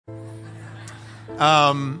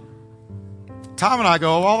Tom and I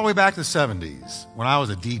go all the way back to the 70s when I was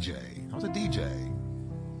a DJ. I was a DJ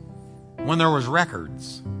when there was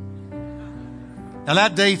records. Now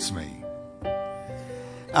that dates me.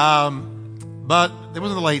 But it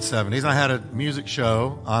was in the late 70s. I had a music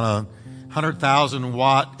show on a 100,000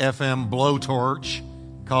 watt FM blowtorch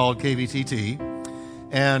called KVTT.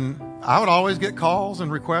 And I would always get calls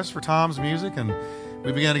and requests for Tom's music. And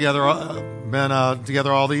we began together, been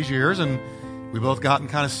together all these years. And we both gotten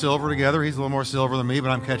kind of silver together. He's a little more silver than me, but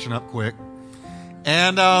I'm catching up quick.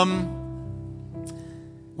 And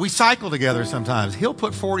we cycle together sometimes. He'll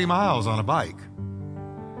put 40 miles on a bike.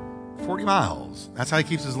 40 miles. That's how he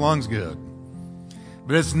keeps his lungs good.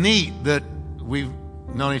 But it's neat that we've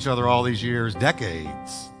known each other all these years,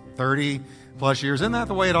 decades, 30 plus years. Isn't that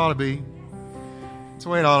the way it ought to be? It's the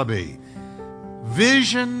way it ought to be.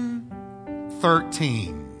 Vision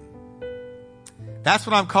 13. That's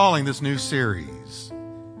what I'm calling this new series,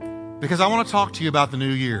 because I want to talk to you about the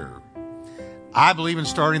new year. I believe in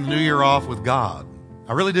starting the new year off with God.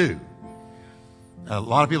 I really do. A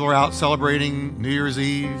lot of people are out celebrating New Year's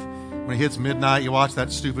Eve. When it hits midnight, you watch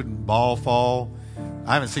that stupid ball fall.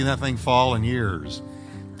 I haven't seen that thing fall in years.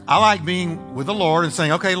 I like being with the Lord and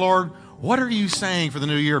saying, okay, Lord, what are you saying for the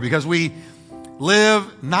new year? Because we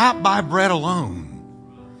live not by bread alone,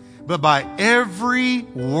 but by every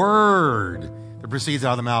word that proceeds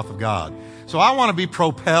out of the mouth of God. So I want to be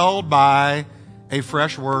propelled by a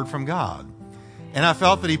fresh word from God. And I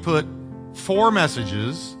felt that he put 4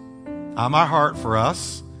 messages on my heart for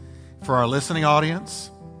us, for our listening audience,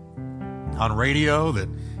 on radio that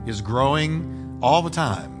is growing all the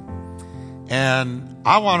time. And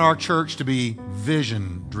I want our church to be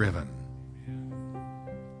vision driven.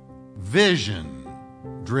 Vision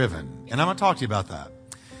driven. And I'm going to talk to you about that.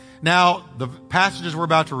 Now, the passages we're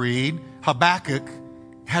about to read, Habakkuk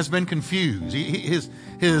has been confused.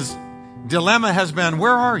 His dilemma has been,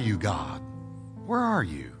 where are you, God? Where are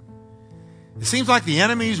you? It seems like the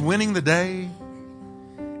enemy's winning the day.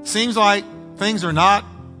 It seems like things are not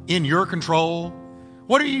in your control.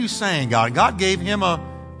 What are you saying, God? And God gave him a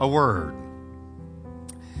word.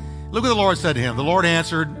 Look what the Lord said to him. The Lord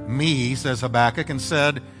answered me, says Habakkuk, and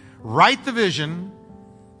said, write the vision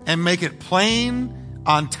and make it plain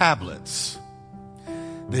on tablets,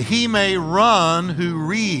 that he may run who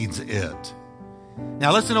reads it.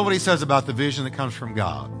 Now listen to what he says about the vision that comes from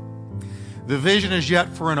God. The vision is yet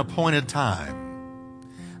for an appointed time,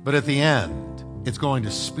 but at the end, it's going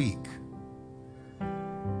to speak.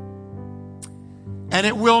 And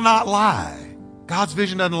it will not lie. God's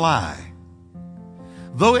vision doesn't lie.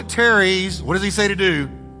 Though it tarries, what does he say to do?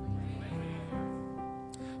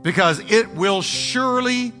 Because it will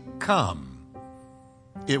surely come.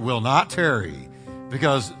 It will not tarry,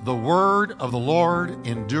 because the word of the Lord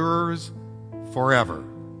endures forever.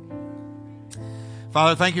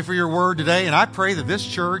 Father, thank you for your word today, and I pray that this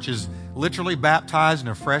church is literally baptized in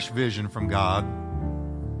a fresh vision from God.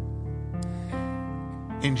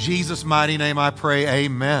 In Jesus' mighty name I pray,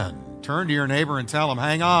 amen. Turn to your neighbor and tell him,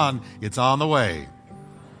 hang on, it's on the way.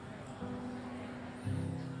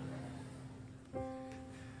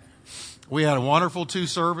 We had a wonderful 2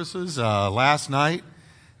 services last night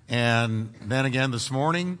and then again this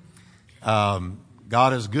morning.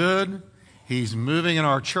 God is good. He's moving in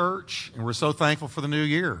our church, and we're so thankful for the new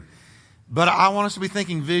year. But I want us to be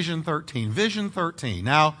thinking Vision 13. Vision 13.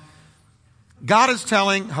 Now, God is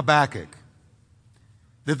telling Habakkuk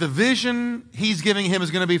that the vision he's giving him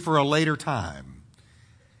is going to be for a later time.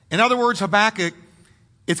 In other words, Habakkuk,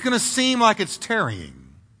 it's going to seem like it's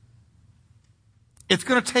tarrying. It's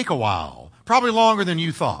going to take a while, probably longer than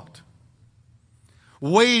you thought.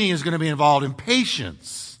 Waiting is going to be involved, and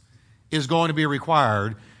patience is going to be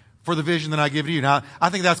required for the vision that I give to you. Now, I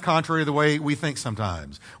think that's contrary to the way we think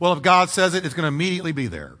sometimes. Well, if God says it, it's going to immediately be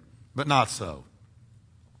there, but not so.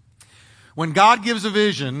 When God gives a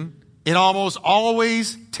vision, it almost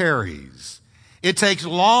always tarries. It takes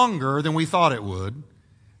longer than we thought it would,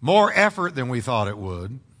 more effort than we thought it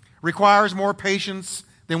would, requires more patience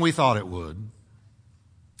than we thought it would.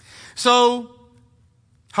 So,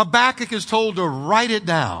 Habakkuk is told to write it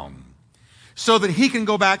down so that he can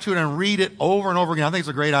go back to it and read it over and over again. I think it's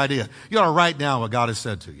a great idea. You ought to write down what God has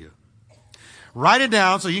said to you. Write it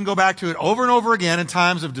down so you can go back to it over and over again in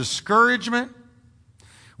times of discouragement,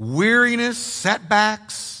 weariness,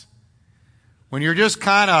 setbacks. When you're just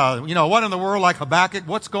kind of, what in the world, like Habakkuk,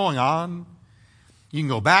 what's going on? You can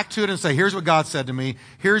go back to it and say, here's what God said to me.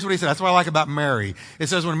 Here's what he said. That's what I like about Mary. It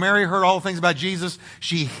says when Mary heard all the things about Jesus,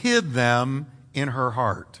 she hid them in her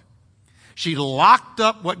heart. She locked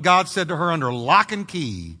up what God said to her under lock and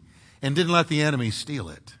key and didn't let the enemy steal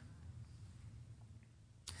it.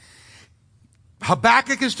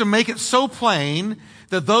 Habakkuk is to make it so plain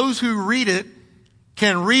that those who read it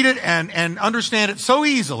can read it and understand it so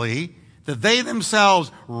easily that they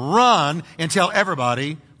themselves run and tell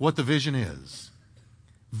everybody what the vision is.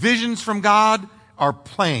 Visions from God are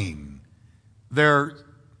plain. They're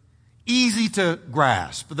easy to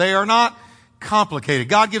grasp. They are not complicated.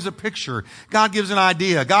 God gives a picture. God gives an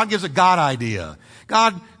idea. God gives a God idea.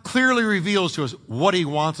 God clearly reveals to us what He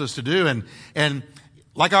wants us to do. And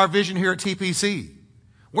like our vision here at TPC,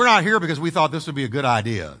 we're not here because we thought this would be a good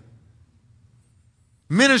idea.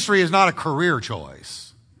 Ministry is not a career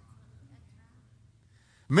choice.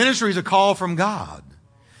 Ministry is a call from God.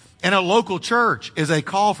 And a local church is a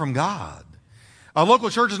call from God. A local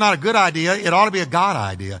church is not a good idea. It ought to be a God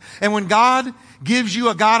idea. And when God gives you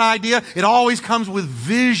a God idea, it always comes with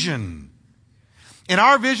vision. And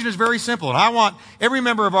our vision is very simple. And I want every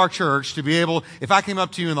member of our church to be able, if I came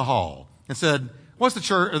up to you in the hall and said, what's the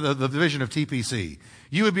church, the vision of TPC?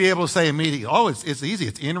 You would be able to say immediately, oh, it's easy.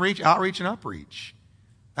 It's in-reach, outreach, and upreach.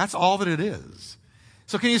 That's all that it is.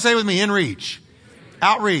 So can you say with me, in-reach,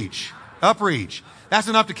 outreach, upreach? That's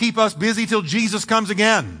enough to keep us busy till Jesus comes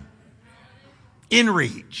again.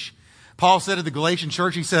 In-reach. Paul said to the Galatian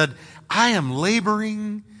church, he said, I am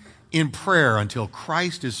laboring in prayer until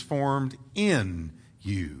Christ is formed in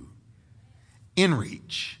you.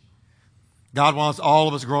 In-reach. God wants all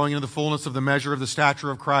of us growing into the fullness of the measure of the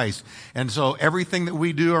stature of Christ. And so everything that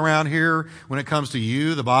we do around here when it comes to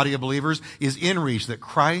you, the body of believers, is in reach, that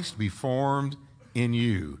Christ be formed in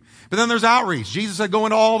you. But then there's outreach. Jesus said, go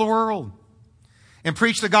into all the world and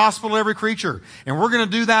preach the gospel to every creature. And we're going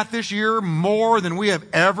to do that this year more than we have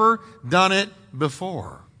ever done it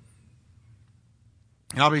before.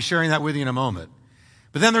 And I'll be sharing that with you in a moment.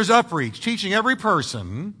 But then there's upreach, teaching every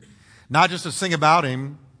person, not just to sing about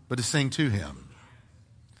Him, but to sing to Him.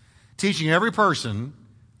 Teaching every person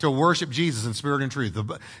to worship Jesus in spirit and truth.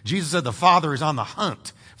 Jesus said the Father is on the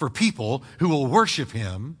hunt for people who will worship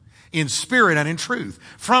Him in spirit and in truth.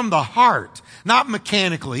 From the heart. Not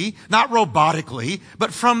mechanically, not robotically,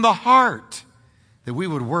 but from the heart. That we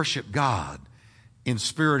would worship God in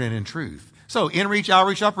spirit and in truth. So, in-reach,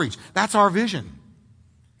 outreach, upreach. That's our vision.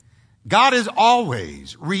 God has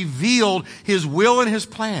always revealed His will and His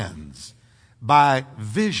plans by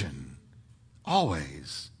vision.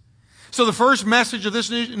 Always. So the first message of this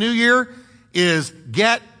new year is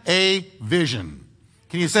get a vision.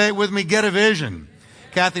 Can you say it with me? Get a vision.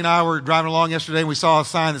 Kathy and I were driving along yesterday and we saw a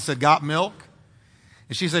sign that said, got milk?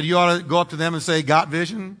 And she said, you ought to go up to them and say, got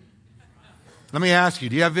vision? Let me ask you,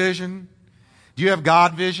 do you have vision? Do you have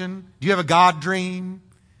God vision? Do you have a God dream?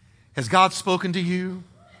 Has God spoken to you?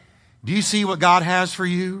 Do you see what God has for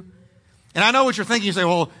you? And I know what you're thinking. You say,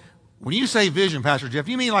 well, when you say vision, Pastor Jeff,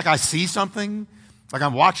 you mean like I see something? Like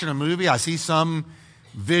I'm watching a movie, I see some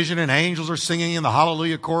vision and angels are singing and the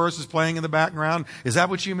hallelujah chorus is playing in the background. Is that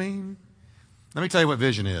what you mean? Let me tell you what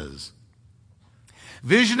vision is.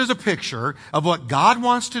 Vision is a picture of what God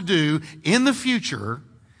wants to do in the future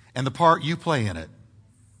and the part you play in it.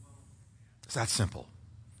 It's that simple.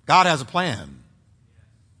 God has a plan.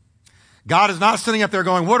 God is not sitting up there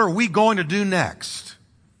going, what are we going to do next?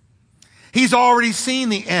 He's already seen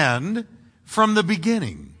the end from the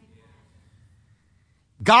beginning.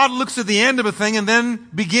 God looks at the end of a thing and then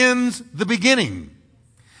begins the beginning.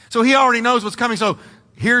 So He already knows what's coming. So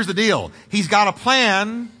here's the deal. He's got a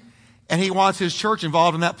plan and He wants His church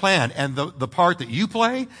involved in that plan. And the part that you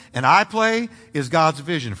play and I play is God's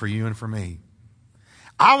vision for you and for me.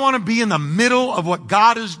 I want to be in the middle of what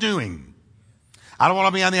God is doing. I don't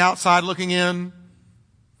want to be on the outside looking in.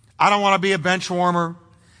 I don't want to be a bench warmer.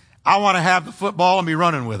 I want to have the football and be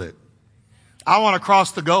running with it. I want to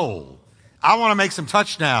cross the goal. I want to make some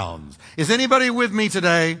touchdowns. Is anybody with me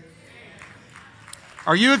today?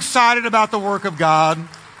 Are you excited about the work of God?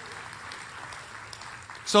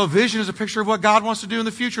 So vision is a picture of what God wants to do in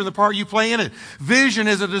the future and the part you play in it. Vision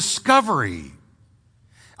is a discovery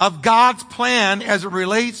of God's plan as it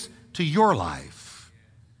relates to your life.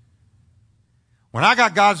 When I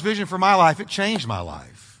got God's vision for my life, it changed my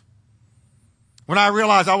life. When I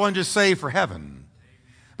realized I wasn't just saved for heaven,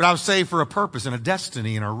 but I was saved for a purpose and a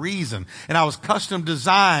destiny and a reason. And I was custom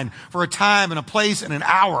designed for a time and a place and an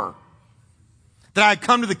hour. That I had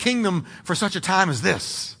come to the kingdom for such a time as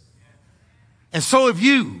this. And so have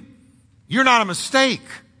you. You're not a mistake.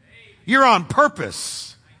 You're on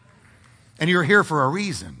purpose. And you're here for a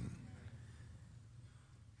reason.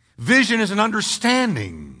 Vision is an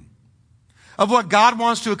understanding of what God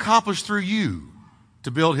wants to accomplish through you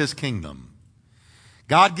to build His kingdom.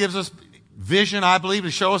 God gives us vision, I believe,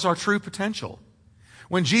 to show us our true potential.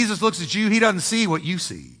 When Jesus looks at you, He doesn't see what you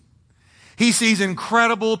see. He sees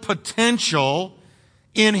incredible potential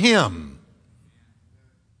in him.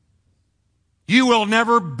 You will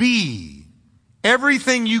never be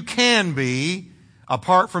everything you can be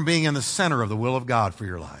apart from being in the center of the will of God for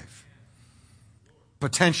your life.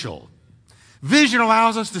 Potential. Vision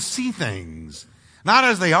allows us to see things, not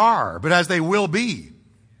as they are, but as they will be.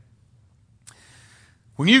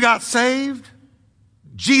 When you got saved,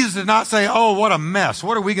 Jesus did not say, oh, what a mess.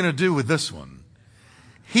 What are we going to do with this one?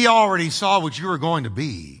 He already saw what you were going to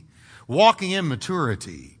be. Walking in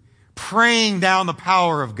maturity, praying down the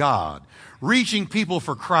power of God, reaching people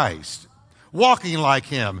for Christ, walking like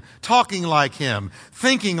him, talking like him,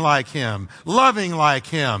 thinking like him, loving like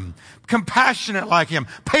him, compassionate like him,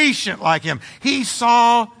 patient like him. He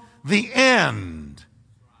saw the end,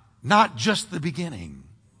 not just the beginning.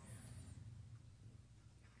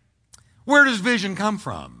 Where does vision come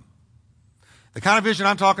from? The kind of vision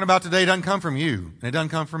I'm talking about today doesn't come from you, and it doesn't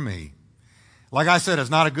come from me. Like I said, it's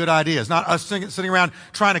not a good idea. It's not us sitting around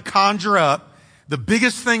trying to conjure up the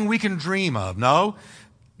biggest thing we can dream of. No.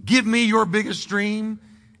 Give me your biggest dream,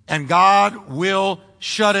 and God will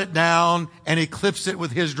shut it down and eclipse it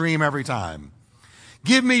with his dream every time.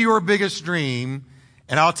 Give me your biggest dream,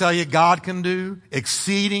 and I'll tell you, God can do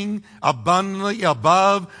exceeding abundantly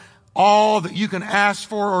above all that you can ask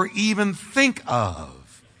for or even think of.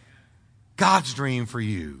 God's dream for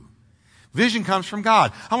you. Vision comes from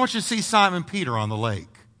God. I want you to see Simon Peter on the lake.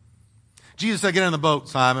 Jesus said, get in the boat,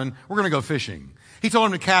 Simon. We're going to go fishing. He told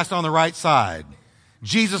him to cast on the right side.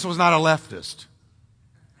 Jesus was not a leftist.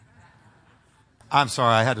 I'm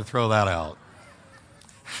sorry, I had to throw that out.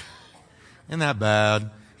 Isn't that bad?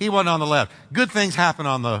 He wasn't on the left. Good things happen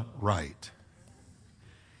on the right.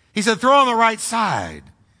 He said, throw on the right side.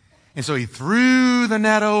 And so he threw the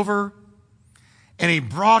net over, and he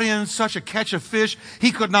brought in such a catch of fish,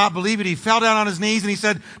 he could not believe it. He fell down on his knees and he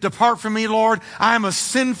said, depart from me, Lord, I am a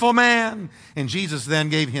sinful man. And Jesus then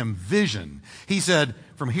gave him vision. He said,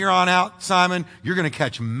 from here on out, Simon, you're going to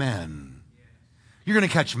catch men. You're going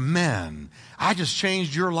to catch men. I just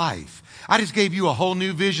changed your life. I just gave you a whole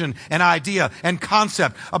new vision and idea and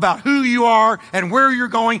concept about who you are and where you're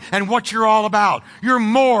going and what you're all about. You're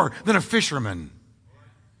more than a fisherman.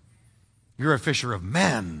 You're a fisher of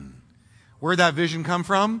men. Where'd that vision come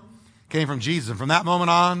from? It came from Jesus. And from that moment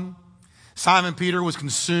on, Simon Peter was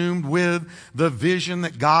consumed with the vision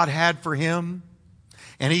that God had for him.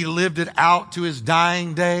 And he lived it out to his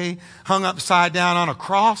dying day, hung upside down on a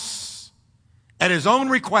cross at his own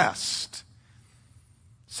request,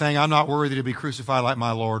 saying, I'm not worthy to be crucified like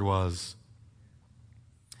my Lord was.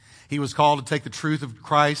 He was called to take the truth of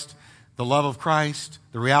Christ, the love of Christ,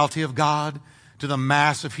 the reality of God to the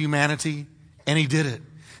mass of humanity, and he did it.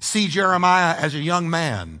 See Jeremiah as a young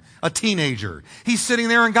man, a teenager. He's sitting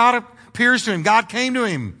there and God appears to him. God came to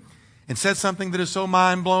him and said something that is so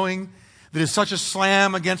mind-blowing, that is such a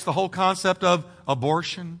slam against the whole concept of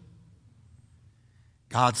abortion.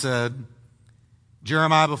 God said,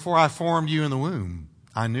 Jeremiah, before I formed you in the womb,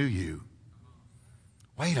 I knew you.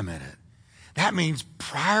 Wait a minute. That means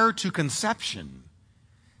prior to conception,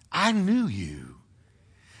 I knew you.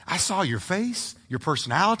 I saw your face, your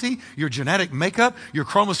personality, your genetic makeup, your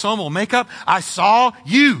chromosomal makeup. I saw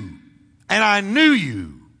you, and I knew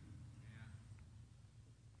you.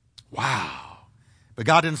 Wow. But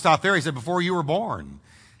God didn't stop there. He said, before you were born,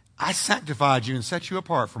 I sanctified you and set you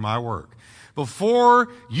apart for my work. Before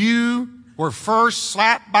you were first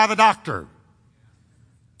slapped by the doctor,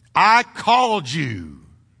 I called you.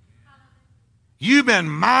 You've been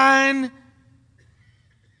mine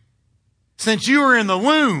since you were in the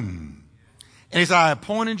womb. And he said, I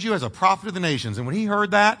appointed you as a prophet of the nations. And when he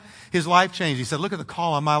heard that, his life changed. He said, look at the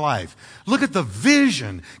call on my life. Look at the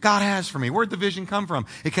vision God has for me. Where'd the vision come from?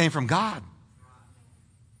 It came from God.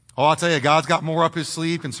 Oh, I'll tell you, God's got more up his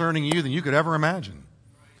sleeve concerning you than you could ever imagine.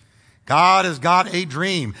 God has got a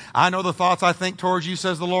dream. I know the thoughts I think towards you,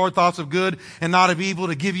 says the Lord, thoughts of good and not of evil,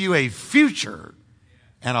 to give you a future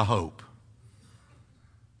and a hope.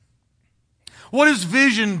 What does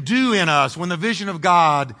vision do in us when the vision of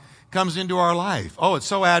God comes into our life? Oh, it's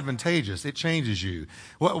so advantageous. It changes you.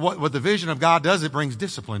 What the vision of God does, it brings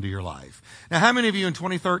discipline to your life. Now, how many of you in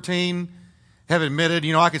 2013 have admitted,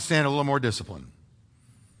 I could stand a little more discipline?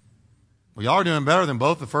 Well, y'all are doing better than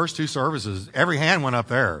both the first two services. Every hand went up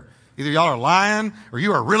there. Either y'all are lying or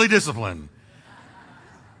you are really disciplined.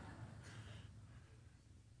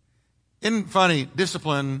 Isn't it funny?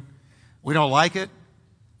 Discipline, we don't like it.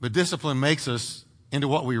 But discipline makes us into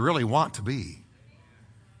what we really want to be.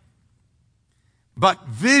 But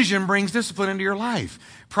vision brings discipline into your life.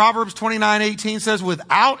 Proverbs 29:18 says,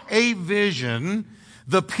 without a vision,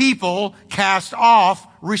 the people cast off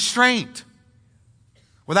restraint.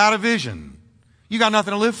 Without a vision, you got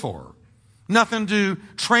nothing to live for, nothing to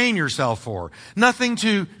train yourself for, nothing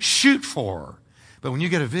to shoot for. But when you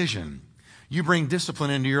get a vision, you bring discipline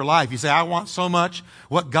into your life. You say, I want so much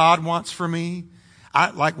what God wants for me.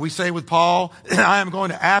 Like we say with Paul, I am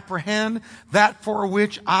going to apprehend that for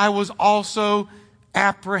which I was also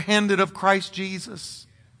apprehended of Christ Jesus.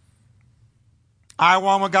 I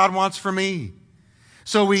want what God wants for me.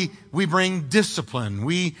 So we bring discipline.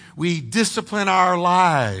 We discipline our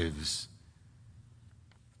lives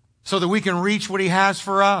so that we can reach what He has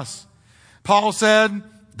for us. Paul said,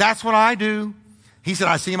 that's what I do. He said,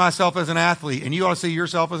 I see myself as an athlete, and you ought to see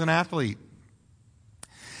yourself as an athlete.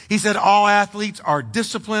 He said, all athletes are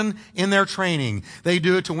disciplined in their training. They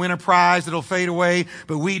do it to win a prize that'll fade away,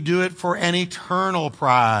 but we do it for an eternal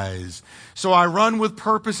prize. So I run with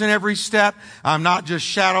purpose in every step. I'm not just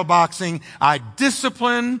shadow boxing. I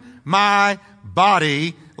discipline my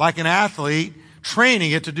body like an athlete,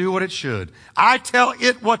 training it to do what it should. I tell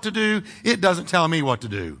it what to do. It doesn't tell me what to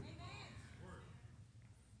do.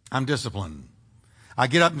 I'm disciplined. I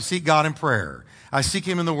get up and seek God in prayer. I seek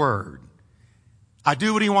Him in the Word. I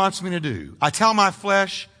do what He wants me to do. I tell my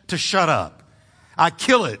flesh to shut up. I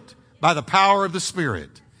kill it by the power of the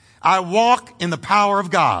Spirit. I walk in the power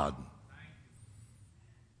of God.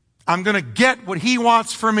 I'm going to get what He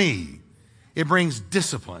wants for me. It brings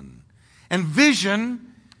discipline. And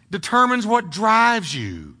vision determines what drives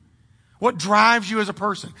you. What drives you as a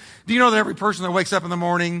person. Do you know that every person that wakes up in the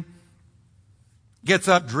morning gets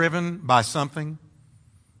up driven by something?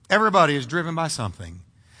 Everybody is driven by something.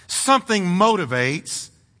 Something motivates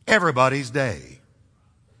everybody's day.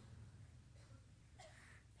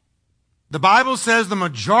 The Bible says the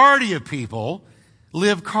majority of people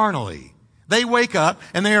live carnally. They wake up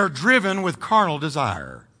and they are driven with carnal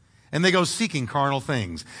desire. And they go seeking carnal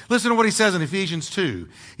things. Listen to what he says in Ephesians 2.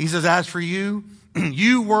 He says, as for you,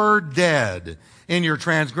 you were dead in your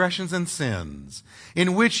transgressions and sins,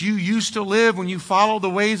 in which you used to live when you followed the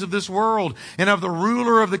ways of this world and of the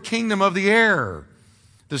ruler of the kingdom of the air,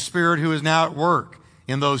 the spirit who is now at work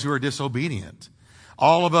in those who are disobedient.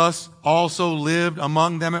 All of us also lived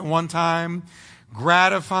among them at one time,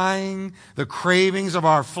 gratifying the cravings of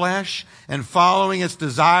our flesh and following its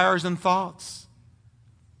desires and thoughts.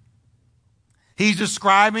 He's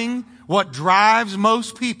describing what drives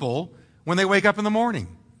most people when they wake up in the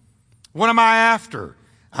morning. What am I after?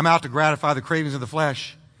 I'm out to gratify the cravings of the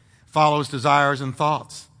flesh, follow its desires and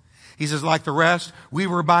thoughts. He says, like the rest, we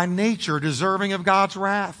were by nature deserving of God's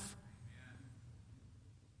wrath.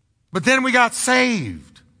 But then we got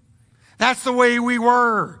saved. That's the way we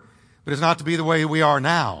were. But it's not to be the way we are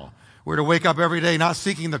now. We're to wake up every day not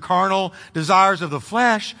seeking the carnal desires of the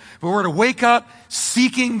flesh, but we're to wake up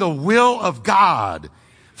seeking the will of God,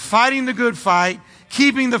 fighting the good fight,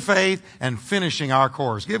 keeping the faith, and finishing our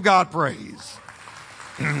course. Give God praise.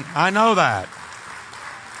 I know that.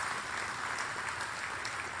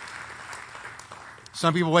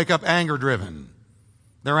 Some people wake up anger driven.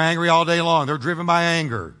 They're angry all day long. They're driven by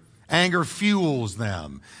anger. Anger fuels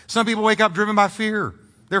them. Some people wake up driven by fear.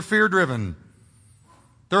 They're fear driven.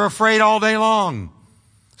 They're afraid all day long.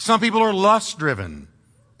 Some people are lust driven.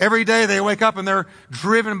 Every day they wake up and they're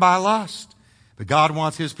driven by lust. But God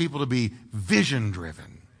wants His people to be vision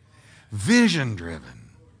driven. Vision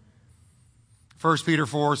driven. 1 Peter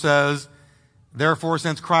 4 says, therefore,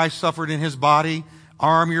 since Christ suffered in His body,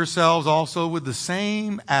 arm yourselves also with the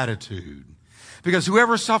same attitude. Because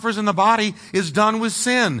whoever suffers in the body is done with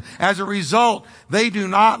sin. As a result, they do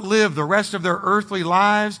not live the rest of their earthly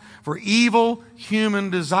lives for evil human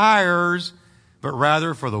desires, but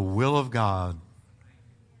rather for the will of God.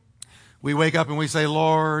 We wake up and we say,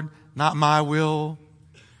 Lord, not my will,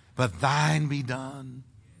 but thine be done.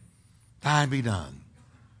 Thine be done.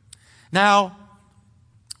 Now,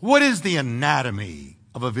 what is the anatomy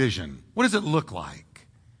of a vision? What does it look like?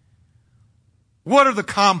 What are the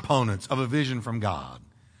components of a vision from God?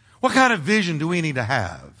 What kind of vision do we need to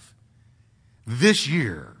have this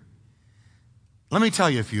year? Let me tell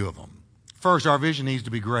you a few of them. First, our vision needs to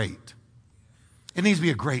be great. It needs to be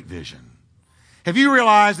a great vision. Have you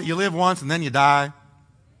realized that you live once and then you die?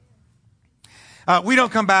 We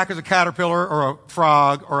don't come back as a caterpillar or a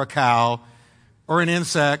frog or a cow or an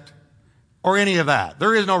insect or any of that.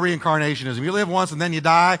 There is no reincarnationism. You live once and then you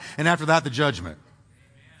die, and after that, the judgment.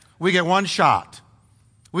 We get one shot.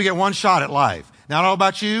 We get one shot at life. Now, I don't know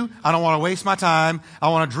about you. I don't want to waste my time. I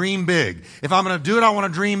want to dream big. If I'm going to do it, I want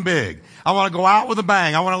to dream big. I want to go out with a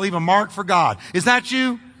bang. I want to leave a mark for God. Is that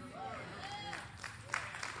you?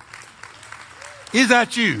 Is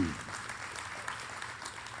that you?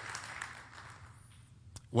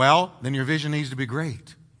 Well, then your vision needs to be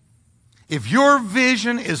great. If your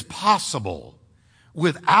vision is possible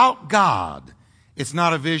without God, it's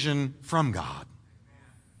not a vision from God.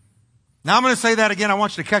 Now I'm going to say that again. I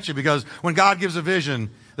want you to catch it, because when God gives a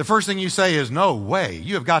vision, the first thing you say is, no way.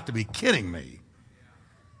 You have got to be kidding me.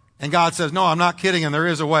 And God says, no, I'm not kidding, and there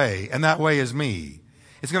is a way, and that way is me.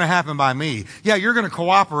 It's going to happen by me. Yeah, you're going to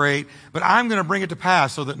cooperate, but I'm going to bring it to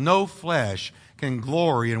pass so that no flesh can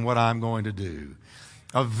glory in what I'm going to do.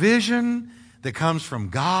 A vision that comes from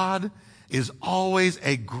God is always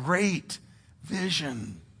a great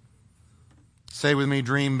vision. Say with me,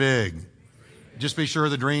 dream big. Just be sure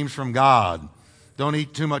the dream's from God. Don't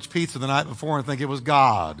eat too much pizza the night before and think it was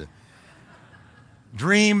God.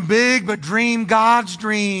 Dream big, but dream God's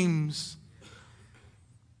dreams.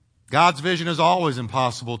 God's vision is always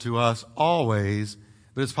impossible to us, always,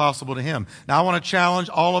 but it's possible to Him. Now, I want to challenge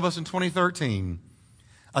all of us in 2013.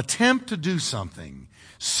 Attempt to do something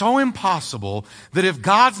so impossible that if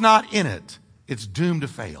God's not in it, it's doomed to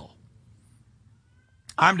fail.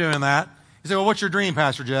 I'm doing that. You say, well, what's your dream,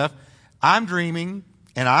 Pastor Jeff? I'm dreaming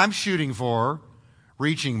and I'm shooting for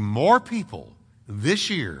reaching more people this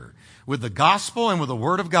year with the gospel and with the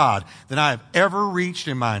Word of God than I have ever reached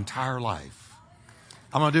in my entire life.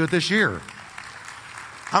 I'm going to do it this year.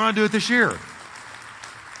 I'm going to do it this year.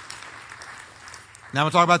 Now, I'm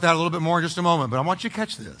going to talk about that a little bit more in just a moment, but I want you to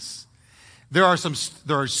catch this. There are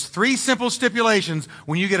 3 simple stipulations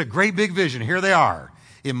when you get a great big vision. Here they are.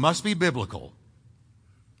 It must be biblical.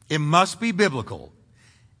 It must be biblical.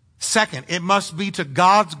 Second, it must be to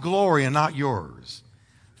God's glory and not yours.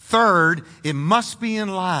 Third, it must be in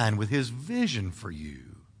line with His vision for you.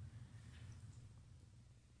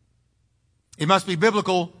 It must be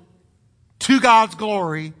biblical, to God's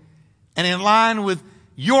glory, and in line with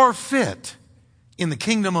your fit in the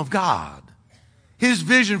kingdom of God. His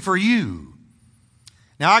vision for you.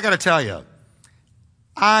 Now, I got to tell you,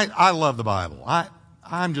 I love the Bible.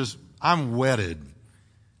 I'm wedded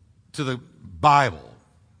to the Bible.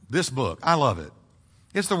 This book, I love it.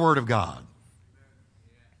 It's the Word of God.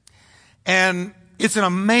 And it's an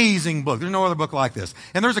amazing book. There's no other book like this.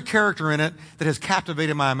 And there's a character in it that has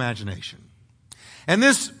captivated my imagination. And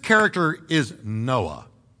this character is Noah.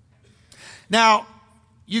 Now,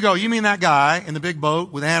 you mean that guy in the big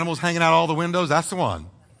boat with animals hanging out all the windows? That's the one.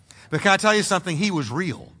 But can I tell you something? He was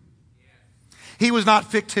real. He was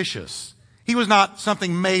not fictitious. He was not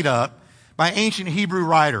something made up by ancient Hebrew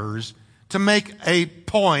writers to make a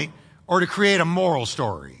point or to create a moral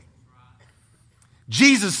story.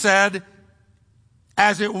 Jesus said,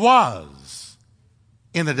 as it was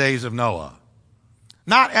in the days of Noah.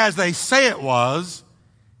 Not as they say it was,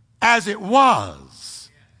 as it was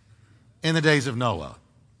in the days of Noah.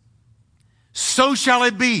 So shall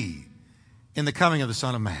it be in the coming of the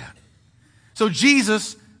Son of Man. So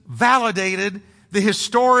Jesus validated the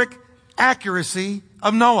historic accuracy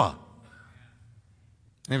of Noah.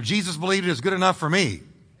 And if Jesus believed it, it's good enough for me.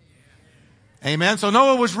 Amen. So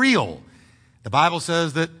Noah was real. The Bible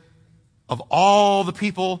says that of all the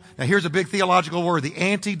people, now here's a big theological word, the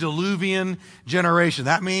antediluvian generation.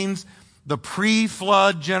 That means the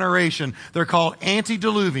pre-flood generation. They're called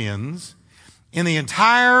antediluvians. In the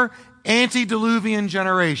entire antediluvian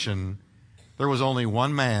generation, there was only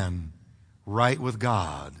one man right with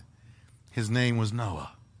God. His name was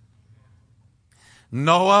Noah.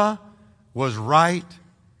 Noah was right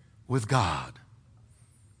with God.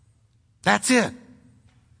 That's it.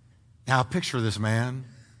 Now picture this man.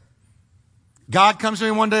 God comes to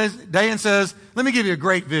him one day and says, let me give you a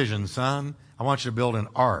great vision, son. I want you to build an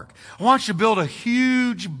ark. I want you to build a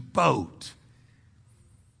huge boat.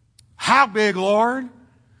 How big, Lord?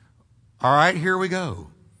 All right, here we go.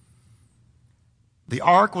 The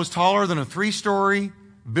ark was taller than a 3-story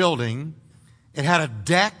building. It had a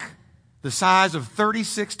deck the size of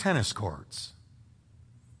 36 tennis courts.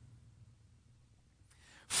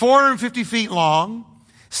 450 feet long,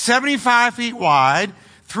 75 feet wide,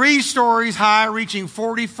 3 stories high, reaching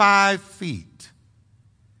 45 feet.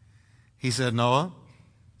 He said, Noah,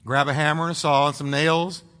 grab a hammer and a saw and some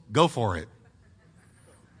nails, go for it.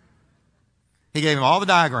 He gave him all the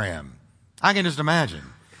diagram. I can just imagine.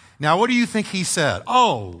 Now, what do you think he said?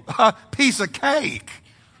 Oh, a piece of cake.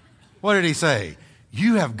 What did he say?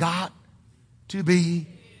 You have got to be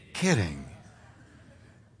kidding.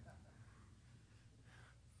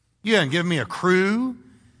 You haven't given me a crew.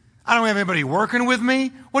 I don't have anybody working with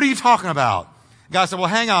me. What are you talking about? God said, well,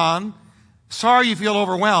 hang on. Sorry you feel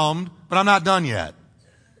overwhelmed, but I'm not done yet.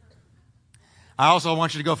 I also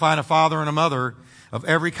want you to go find a father and a mother of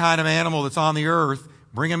every kind of animal that's on the earth.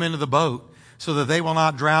 Bring them into the boat so that they will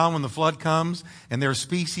not drown when the flood comes and their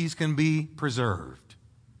species can be preserved.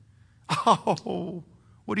 Oh,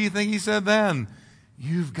 What do you think he said then?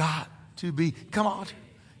 You've got to be. Come on.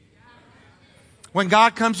 When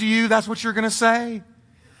God comes to you, that's what you're going to say.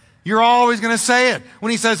 You're always going to say it.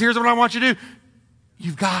 When he says, here's what I want you to do.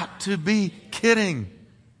 You've got to be kidding.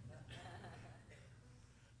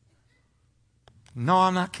 No,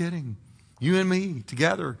 I'm not kidding. You and me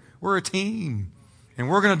together, we're a team. And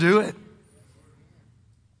we're going to do it.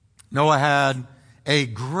 Noah had a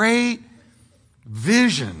great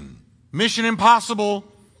vision. Mission impossible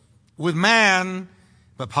with man,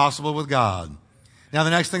 but possible with God. Now, the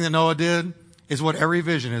next thing that Noah did is what every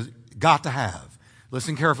vision has got to have.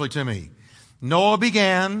 Listen carefully to me. Noah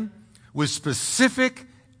began with specific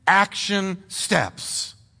action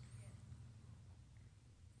steps.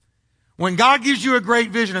 When God gives you a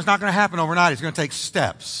great vision, it's not going to happen overnight. It's going to take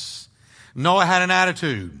steps. Noah had an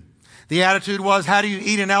attitude. The attitude was, how do you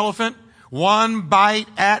eat an elephant? One bite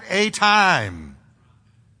at a time.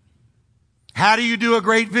 How do you do a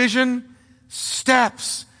great vision?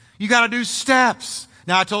 Steps. You got to do steps.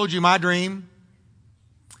 Now, I told you my dream.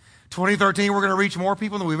 2013, we're going to reach more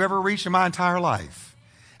people than we've ever reached in my entire life.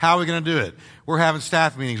 How are we going to do it? We're having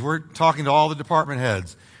staff meetings. We're talking to all the department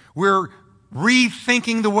heads. We're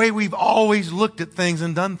rethinking the way we've always looked at things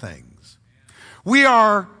and done things. We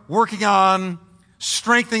are working on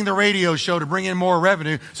strengthening the radio show to bring in more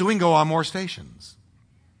revenue so we can go on more stations.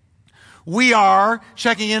 We are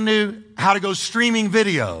checking into how to go streaming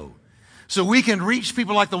video so we can reach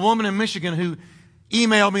people like the woman in Michigan who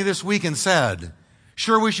emailed me this week and said,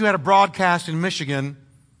 sure wish you had a broadcast in Michigan.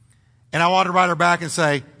 And I wanted to write her back and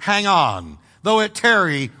say, hang on. Though it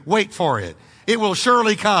tarry, wait for it. It will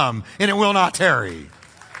surely come and it will not tarry.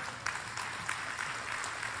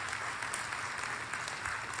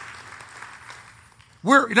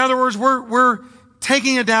 In other words, we're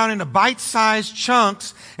taking it down into bite-sized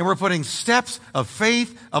chunks and we're putting steps of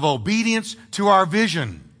faith, of obedience to our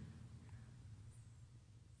vision.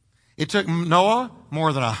 It took Noah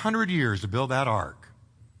more than 100 years to build that ark.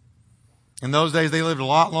 In those days, they lived a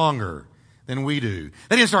lot longer than we do.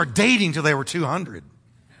 They didn't start dating till they were 200.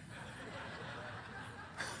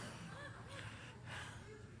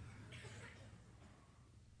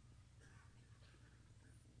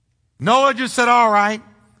 Noah just said, all right,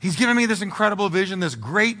 he's given me this incredible vision, this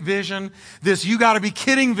great vision, this you got to be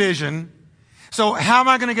kidding vision. So how am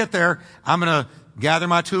I going to get there? I'm going to gather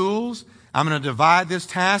my tools. I'm going to divide this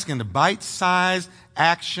task into bite-sized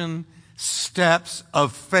action steps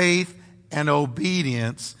of faith and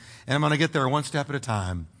obedience. And I'm going to get there one step at a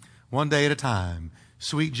time, one day at a time.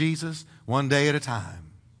 Sweet Jesus, one day at a time.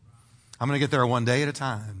 I'm going to get there one day at a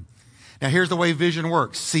time. Now here's the way vision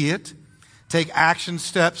works. See it, take action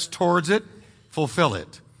steps towards it, fulfill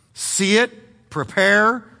it. See it,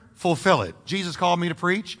 prepare, fulfill it. Jesus called me to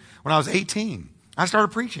preach when I was 18. I started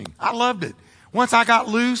preaching. I loved it. Once I got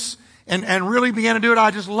loose and really began to do it,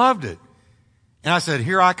 I just loved it. And I said,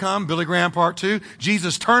 here I come, Billy Graham part 2.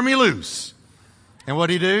 Jesus, turn me loose. And what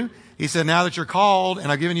did he do? He said, now that you're called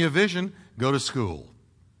and I've given you a vision, go to school.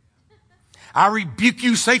 I rebuke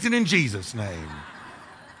you, Satan, in Jesus' name.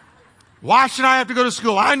 Why should I have to go to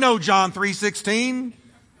school? I know John 3:16.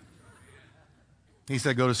 He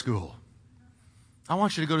said, go to school. I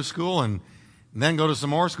want you to go to school and then go to some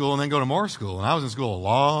more school and then go to more school. And I was in school a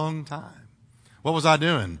long time. What was I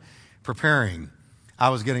doing? Preparing. I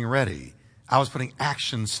was getting ready. I was putting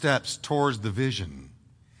action steps towards the vision.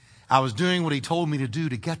 I was doing what he told me to do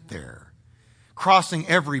to get there. Crossing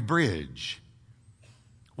every bridge.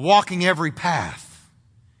 Walking every path.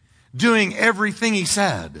 Doing everything he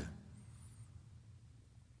said.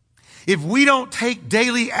 If we don't take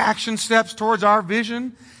daily action steps towards our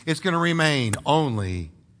vision, it's going to remain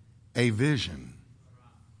only a vision.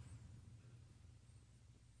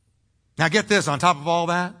 Now get this, on top of all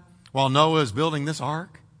that, while Noah is building this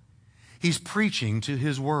ark, he's preaching to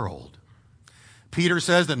his world. Peter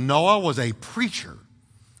says that Noah was a preacher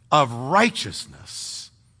of righteousness.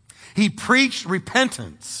 He preached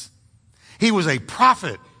repentance. He was a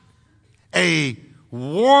prophet, a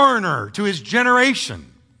warner to his generation.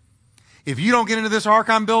 If you don't get into this ark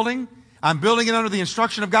I'm building it under the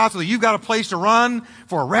instruction of God so that you've got a place to run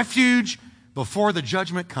for a refuge before the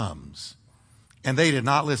judgment comes. And they did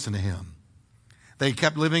not listen to him. They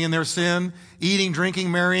kept living in their sin, eating,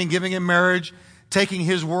 drinking, marrying, giving in marriage, taking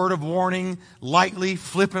his word of warning lightly,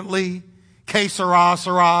 flippantly, que sera,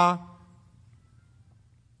 sera,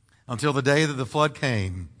 until the day that the flood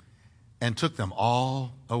came and took them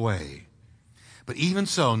all away. But even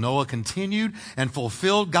so, Noah continued and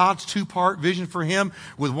fulfilled God's two-part vision for him.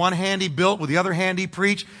 With one hand he built, with the other hand he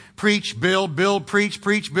preached. Preach, build, preach,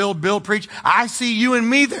 build, preach. I see you and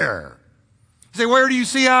me there. You say, where do you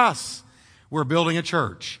see us? We're building a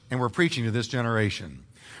church, and we're preaching to this generation.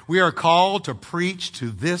 We are called to preach to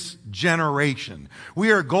this generation.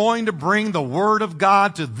 We are going to bring the Word of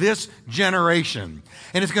God to this generation.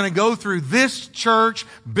 And it's going to go through this church,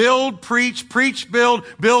 build, preach,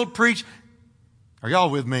 build, preach. Are y'all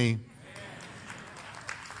with me?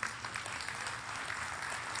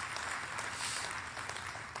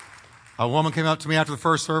 A woman came up to me after the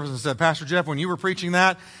first service and said, Pastor Jeff, when you were preaching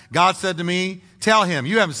that, God said to me, tell him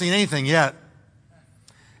you haven't seen anything yet.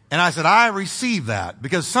 And I said, I receive that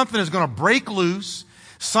because something is going to break loose.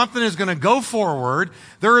 Something is going to go forward.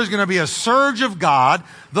 There is going to be a surge of God.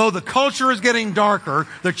 Though the culture is getting darker,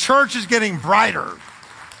 the church is getting brighter.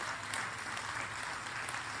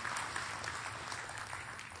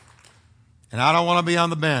 And I don't want to be on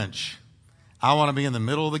the bench. I want to be in the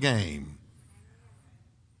middle of the game.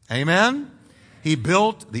 Amen? He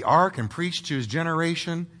built the ark and preached to his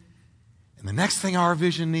generation. And the next thing our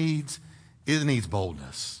vision needs, it needs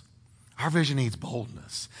boldness. Our vision needs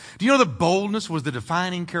boldness. Do you know that boldness was the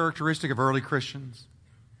defining characteristic of early Christians?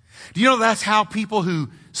 Do you know that's how people who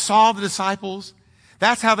saw the disciples,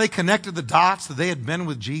 that's how they connected the dots that they had been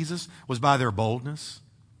with Jesus, was by their boldness?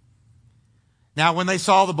 Now, when they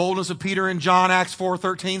saw the boldness of Peter and John, Acts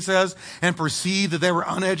 4:13 says, and perceived that they were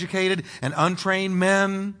uneducated and untrained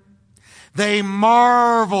men, they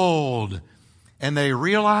marveled and they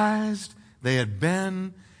realized they had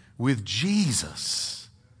been with Jesus.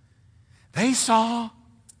 They saw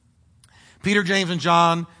Peter, James, and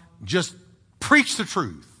John just preach the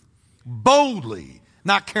truth boldly,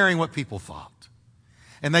 not caring what people thought.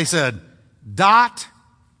 And they said, ...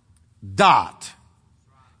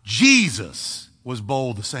 Jesus was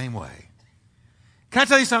bold the same way. Can I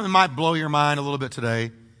tell you something that might blow your mind a little bit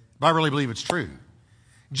today? But I really believe it's true.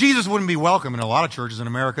 Jesus wouldn't be welcome in a lot of churches in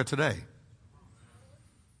America today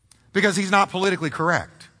because he's not politically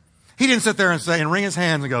correct. He didn't sit there and say and wring his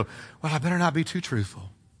hands and go, well, I better not be too truthful.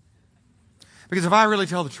 Because if I really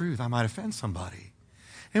tell the truth, I might offend somebody.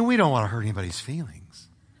 And we don't want to hurt anybody's feelings.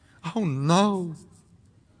 Oh, no.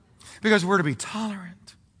 Because we're to be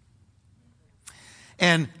tolerant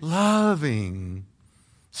and loving,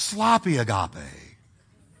 sloppy agape.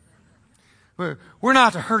 We're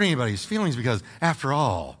not to hurt anybody's feelings because, after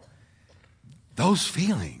all, those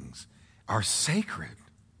feelings are sacred.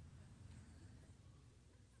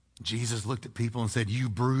 Jesus looked at people and said, you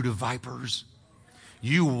brood of vipers,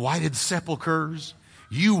 you whited sepulchres,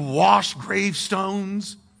 you washed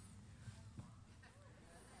gravestones.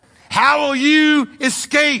 How will you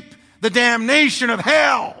escape the damnation of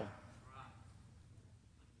hell?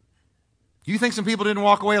 You think some people didn't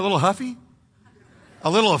walk away a little huffy?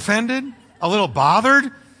 A little offended? A little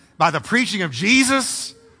bothered by the preaching of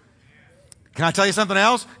Jesus? Can I tell you something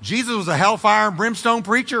else? Jesus was a hellfire and brimstone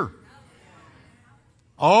preacher.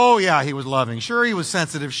 Oh, yeah, he was loving. Sure, he was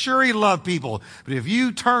sensitive. Sure, he loved people. But if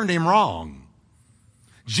you turned him wrong,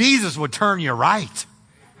 Jesus would turn you right.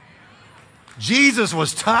 Jesus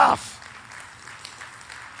was tough.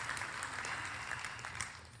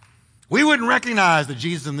 We wouldn't recognize that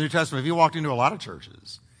Jesus in the New Testament if he walked into a lot of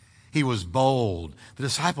churches. He was bold. The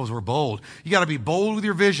disciples were bold. You got to be bold with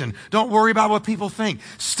your vision. Don't worry about what people think.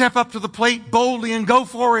 Step up to the plate boldly and go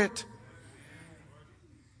for it.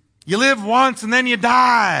 You live once and then you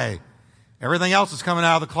die. Everything else is coming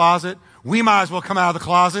out of the closet. We might as well come out of the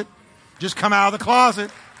closet. Just come out of the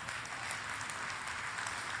closet.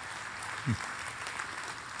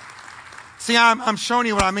 See, I'm showing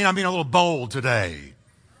you what I mean. I'm being a little bold today.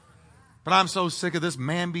 But I'm so sick of this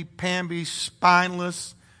mamby-pamby,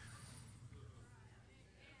 spineless,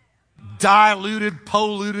 diluted,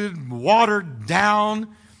 polluted, watered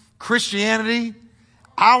down Christianity.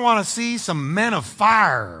 I want to see some men of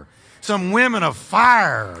fire, some women of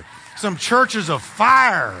fire, some churches of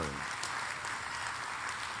fire.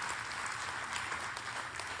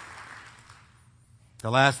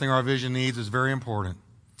 The last thing our vision needs is very important.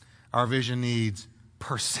 Our vision needs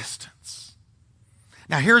persistence.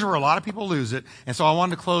 Now, here's where a lot of people lose it, and so I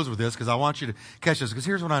wanted to close with this because I want you to catch this, because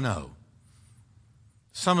here's what I know.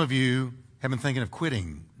 Some of you have been thinking of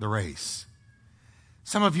quitting the race.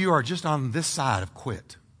 Some of you are just on this side of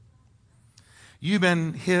quit. You've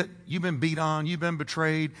been hit, you've been beat on, you've been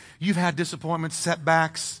betrayed, you've had disappointments,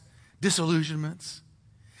 setbacks, disillusionments.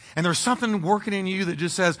 And there's something working in you that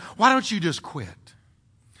just says, why don't you just quit?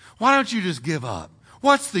 Why don't you just give up?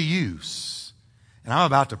 What's the use? And I'm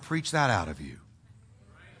about to preach that out of you.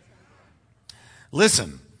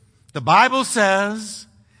 Listen, the Bible says,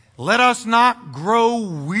 let us not grow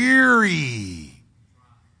weary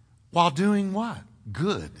while doing what?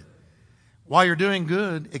 Good. While you're doing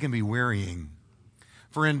good, it can be wearying.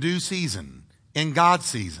 For in due season, in God's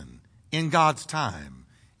season, in God's time,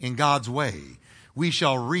 in God's way. We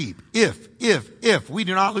shall reap if we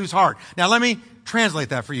do not lose heart. Now let me translate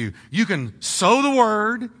that for you. You can sow the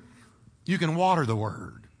word. You can water the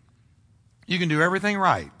word. You can do everything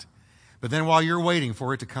right. But then while you're waiting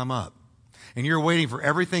for it to come up, and you're waiting for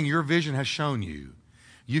everything your vision has shown you,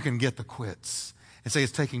 you can get the quits and say,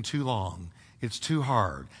 it's taking too long. It's too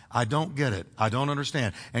hard. I don't get it. I don't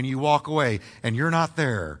understand. And you walk away, and you're not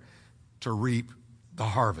there to reap the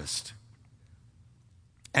harvest.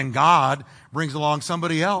 And God brings along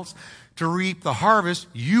somebody else to reap the harvest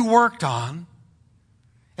you worked on,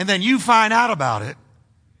 and then you find out about it,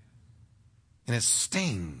 and it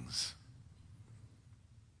stings.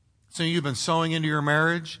 So you've been sowing into your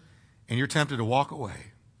marriage, and you're tempted to walk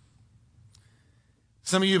away.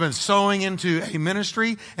 Some of you have been sowing into a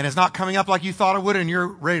ministry, and it's not coming up like you thought it would, and you're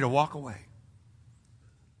ready to walk away.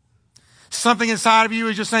 Something inside of you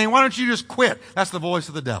is just saying, why don't you just quit? That's the voice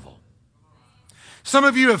of the devil. Some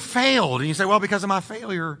of you have failed, and you say, well, because of my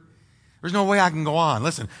failure, there's no way I can go on.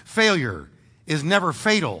 Listen, failure is never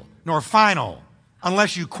fatal nor final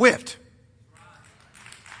unless you quit.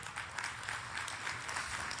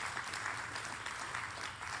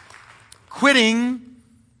 Quitting,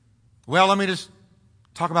 well, let me just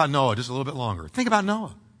talk about Noah just a little bit longer. Think about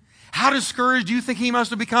Noah. How discouraged do you think he must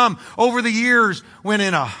have become over the years when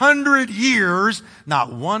in 100 years,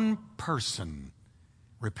 not one person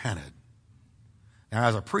repented? Now,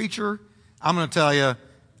 as a preacher, I'm going to tell you,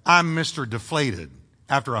 I'm Mr. Deflated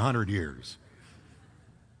after 100 years.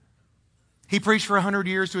 He preached for 100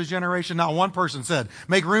 years to his generation. Not one person said,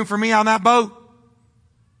 make room for me on that boat.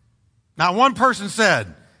 Not one person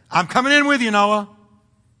said, I'm coming in with you, Noah.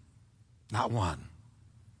 Not one.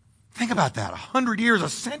 Think about that. 100 years, a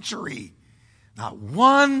century. Not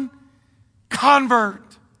one convert.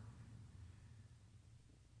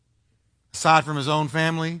 Aside from his own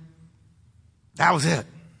family, that was it.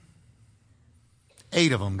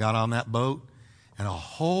 8 of them got on that boat, and a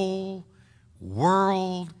whole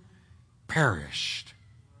world perished.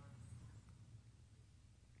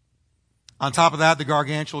 On top of that, the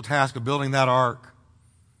gargantuan task of building that ark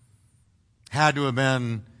had to have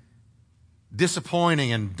been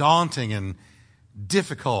disappointing and daunting and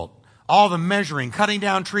difficult. All the measuring, cutting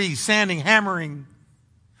down trees, sanding, hammering.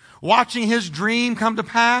 Watching his dream come to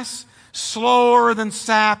pass, slower than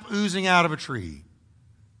sap oozing out of a tree.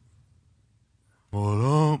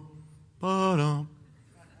 Ba-dum, ba-dum.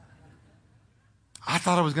 I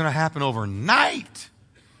thought it was going to happen overnight.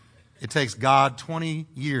 It takes God 20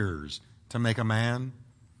 years to make a man,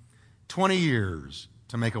 20 years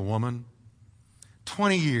to make a woman,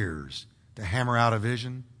 20 years to hammer out a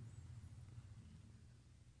vision.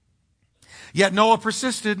 Yet Noah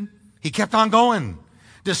persisted. He kept on going.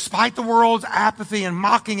 Despite the world's apathy and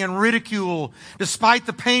mocking and ridicule, despite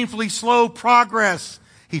the painfully slow progress,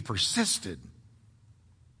 he persisted.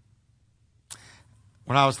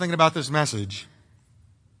 When I was thinking about this message,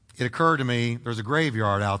 it occurred to me there's a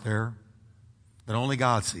graveyard out there that only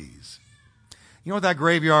God sees. You know what that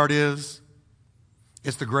graveyard is?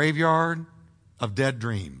 It's the graveyard of dead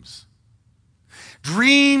dreams.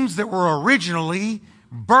 Dreams that were originally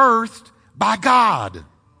birthed by God.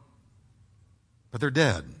 But they're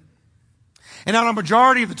dead. And on a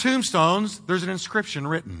majority of the tombstones, there's an inscription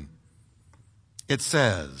written. It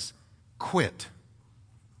says, quit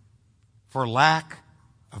for lack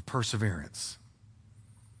of perseverance.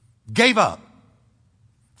 Gave up.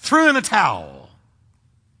 Threw in the towel.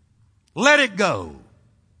 Let it go.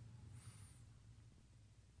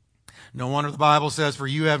 No wonder the Bible says, for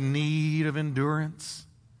you have need of endurance,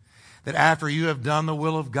 that after you have done the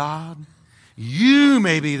will of God, you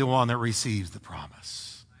may be the one that receives the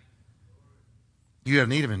promise. You have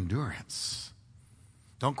need of endurance.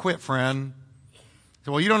 Don't quit, friend.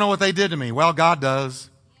 Say, well, you don't know what they did to me. Well, God does.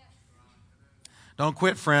 Don't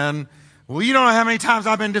quit, friend. Well, you don't know how many times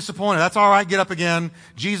I've been disappointed. That's all right. Get up again.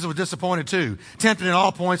 Jesus was disappointed too. Tempted in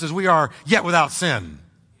all points as we are, yet without sin.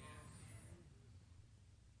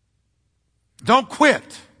 Don't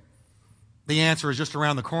quit. The answer is just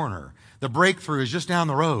around the corner. The breakthrough is just down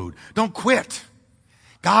the road. Don't quit.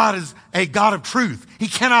 God is a God of truth. He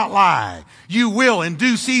cannot lie. You will in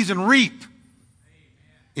due season reap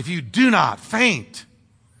if you do not faint.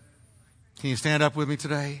 Can you stand up with me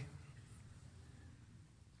today?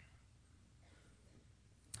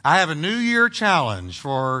 I have a New Year challenge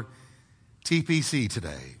for TPC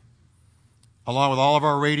today. Along with all of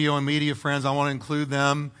our radio and media friends, I want to include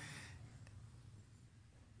them.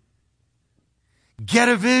 Get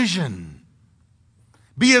a vision.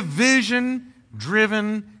 Be a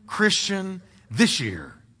vision-driven Christian this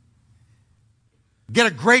year. Get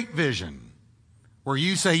a great vision. where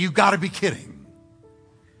you say, you've got to be kidding.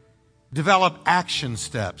 Develop action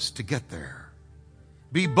steps to get there.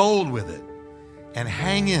 Be bold with it and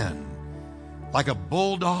hang in like a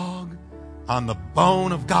bulldog on the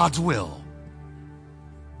bone of God's will.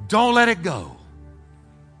 Don't let it go.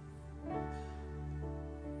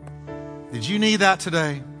 Did you need that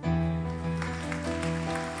today?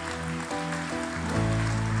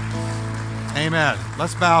 Amen.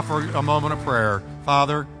 Let's bow for a moment of prayer.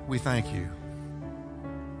 Father, we thank you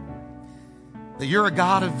that you're a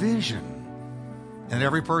God of vision, and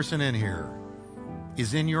every person in here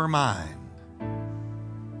is in your mind,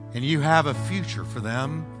 and you have a future for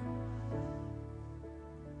them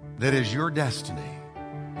that is your destiny.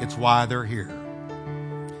 It's why they're here.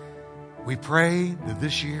 We pray that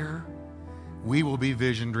this year we will be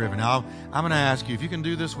vision driven. Now, I'm going to ask you if you can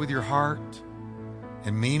do this with your heart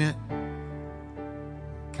and mean it.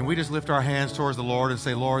 Can we just lift our hands towards the Lord and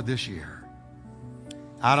say, Lord, this year,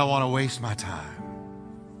 I don't want to waste my time.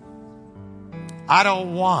 I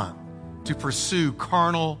don't want to pursue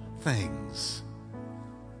carnal things.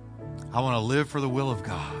 I want to live for the will of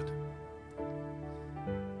God.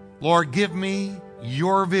 Lord, give me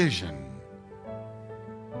your vision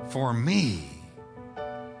for me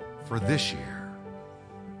for this year.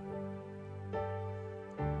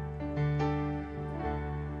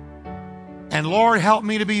 And Lord, help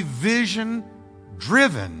me to be vision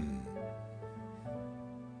driven.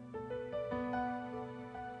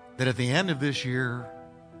 That at the end of this year,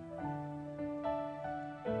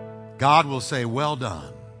 God will say, well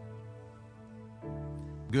done,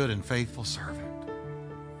 good and faithful servant.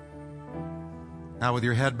 Now with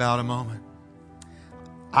your head bowed a moment,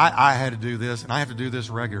 I had to do this, and I have to do this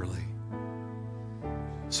regularly.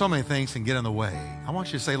 So many things can get in the way. I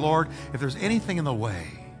want you to say, Lord, if there's anything in the way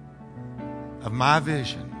of my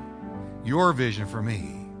vision, your vision for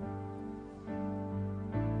me,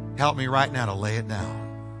 help me right now to lay it down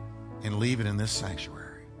and leave it in this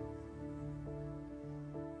sanctuary.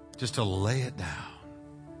 Just to lay it down.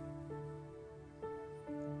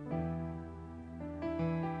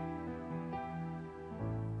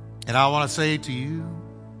 And I want to say to you,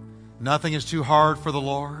 nothing is too hard for the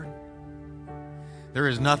Lord. There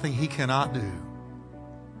is nothing He cannot do.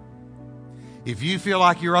 If you feel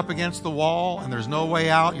like you're up against the wall and there's no way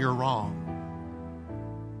out, you're wrong.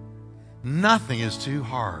 Nothing is too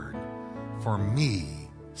hard for me,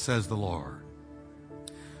 says the Lord.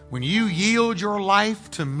 When you yield your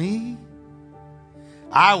life to me,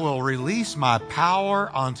 I will release my power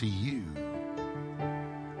onto you.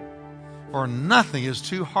 For nothing is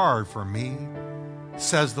too hard for me,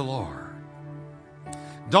 says the Lord.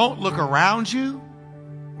 Don't look around you.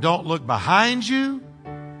 Don't look behind you,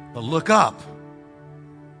 but look up.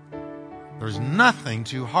 There's nothing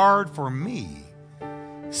too hard for me,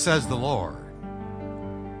 says the Lord.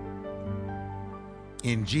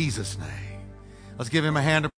 In Jesus' name. Let's give Him a hand of